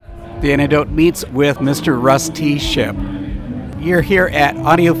The Antidote meets with Mr. Rusty Shipp. You're here at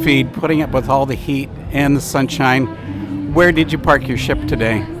Audio Feed, putting up with all the heat and the sunshine. Where did you park your ship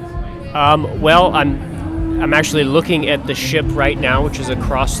today? Well, I'm actually looking at the ship right now, which is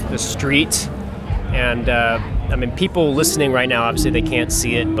across the street. And people listening right now, obviously they can't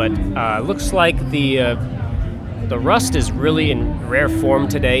see it, but looks like the rust is really in rare form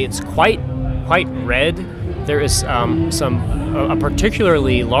today. It's quite red. There is a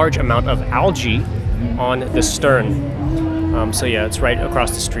particularly large amount of algae on the stern. It's right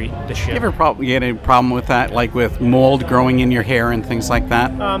across the street, the ship. You ever get any problem with that, like with mold growing in your hair and things like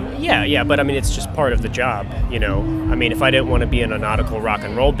that? Yeah, but it's just part of the job, you know. If I didn't want to be in a nautical rock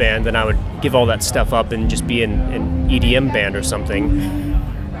and roll band, then I would give all that stuff up and just be in an EDM band or something,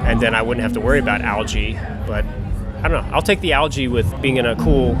 and then I wouldn't have to worry about algae. But I don't know, I'll take the algae with being in a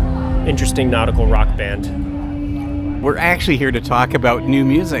cool, interesting nautical rock band. We're actually here to talk about new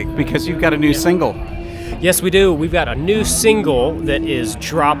music because you've got a new single. Yes, we do. We've got a new single that is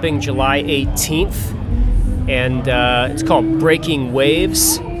dropping July 18th, and it's called Breaking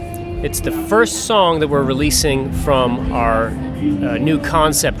Waves. It's the first song that we're releasing from our new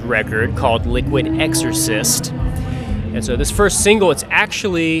concept record called Liquid Exorcist. And so this first single, it's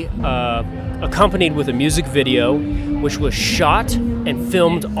actually accompanied with a music video, which was shot and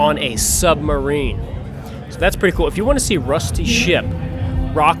filmed on a submarine. So that's pretty cool. If you want to see Rusty Shipp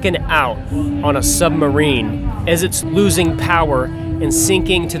rocking out on a submarine as it's losing power and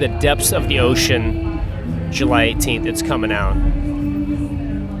sinking to the depths of the ocean, July 18th, it's coming out.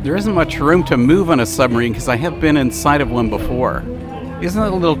 There isn't much room to move on a submarine because I have been inside of one before. Isn't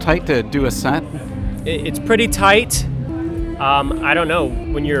it a little tight to do a set? It's pretty tight. I don't know,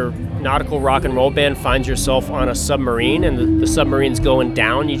 when your nautical rock and roll band finds yourself on a submarine and the submarine's going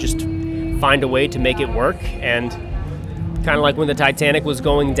down, you just find a way to make it work. And kind of like when the Titanic was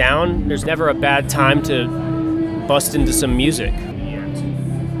going down, there's never a bad time to bust into some music.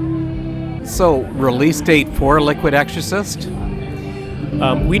 So, release date for Liquid Exorcist?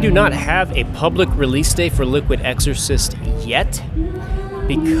 We do not have a public release date for Liquid Exorcist yet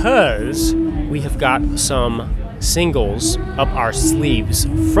because we have got some singles up our sleeves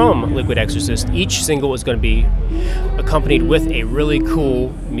from Liquid Exorcist. Each single is going to be accompanied with a really cool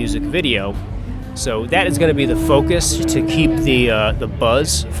music video. So that is going to be the focus to keep the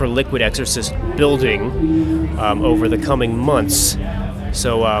buzz for Liquid Exorcist building over the coming months.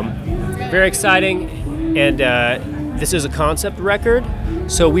 So very exciting, and this is a concept record,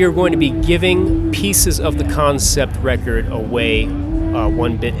 so we are going to be giving pieces of the concept record away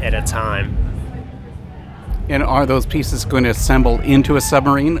one bit at a time. And are those pieces going to assemble into a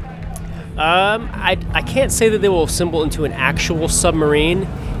submarine? I can't say that they will assemble into an actual submarine.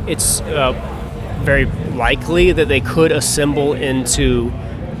 It's very likely that they could assemble into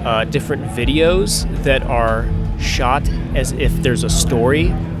different videos that are shot as if there's a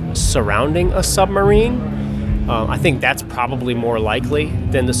story surrounding a submarine. I think that's probably more likely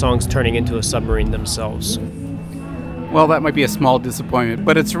than the songs turning into a submarine themselves. Well, that might be a small disappointment,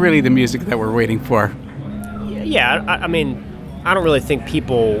 but it's really the music that we're waiting for. Yeah, I don't really think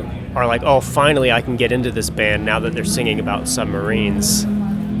people are like, oh, finally I can get into this band now that they're singing about submarines.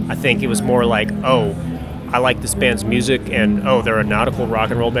 I think it was more like, oh, I like this band's music, and oh, they're a nautical rock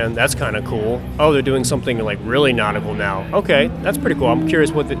and roll band. That's kind of cool. Oh, they're doing something like really nautical now. Okay, that's pretty cool. I'm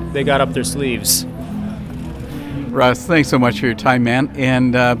curious what they got up their sleeves. Russ, thanks so much for your time, man,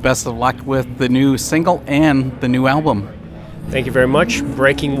 and best of luck with the new single and the new album. Thank you very much.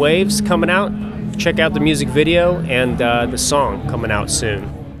 Breaking Waves coming out. Check out the music video and the song coming out soon.